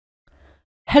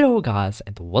Hello guys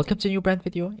and welcome to a new brand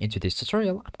video. In today's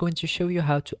tutorial, I'm going to show you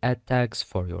how to add tags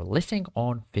for your listing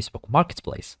on Facebook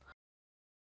Marketplace.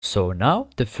 So now,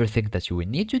 the first thing that you will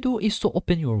need to do is to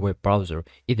open your web browser.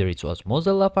 Either it was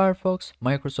Mozilla Firefox,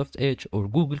 Microsoft Edge, or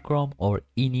Google Chrome, or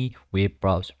any web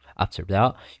browser. After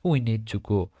that, you will need to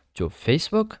go to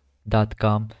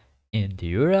facebook.com in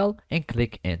the URL and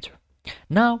click enter.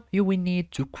 Now, you will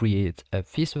need to create a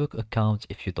Facebook account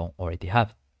if you don't already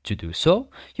have it. To do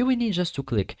so, you will need just to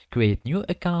click create new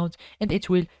account and it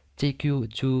will take you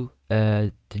to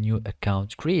the new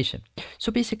account creation.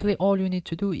 So basically all you need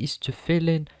to do is to fill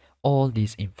in all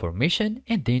this information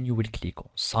and then you will click on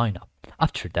sign up.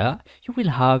 After that, you will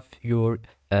have your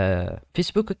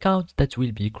Facebook account that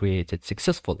will be created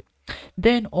successfully.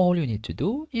 Then all you need to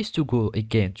do is to go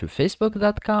again to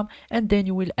facebook.com and then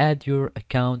you will add your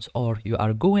account, or you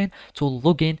are going to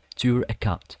log in to your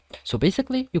account. So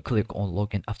basically you click on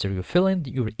login after you fill in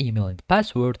your email and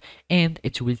password and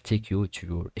it will take you to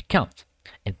your account.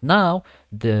 And now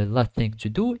the last thing to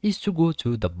do is to go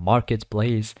to the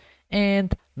marketplace,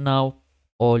 and now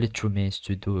all it remains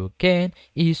to do again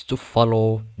is to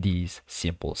follow these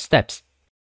simple steps.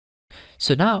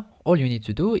 So now all you need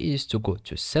to do is to go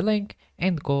to selling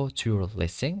and go to your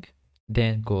listing,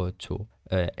 then go to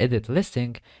edit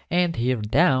listing, and here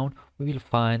down we will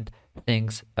find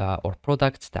things or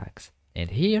product tags,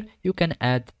 and here you can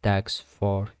add tags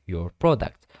for your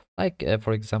product, like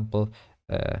for example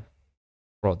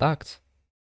product,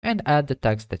 and add the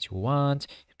tags that you want.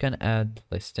 You can add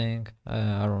listing,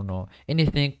 I don't know,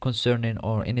 anything concerning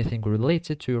or anything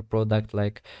related to your product,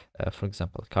 like for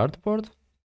example cardboard,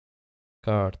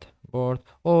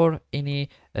 or any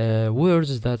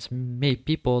words that may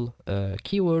people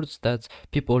keywords that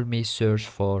people may search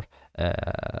for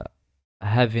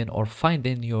having or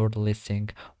finding your listing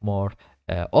more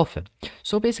often.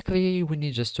 So basically we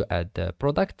need just to add the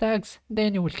product tags,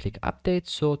 then you will click update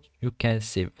so you can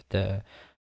save the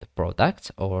product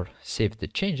or save the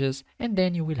changes, and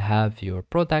then you will have your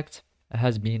product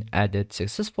has been added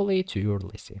successfully to your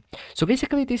listing. So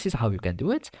basically this is how you can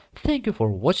do it. Thank you for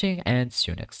watching and see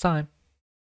you next time.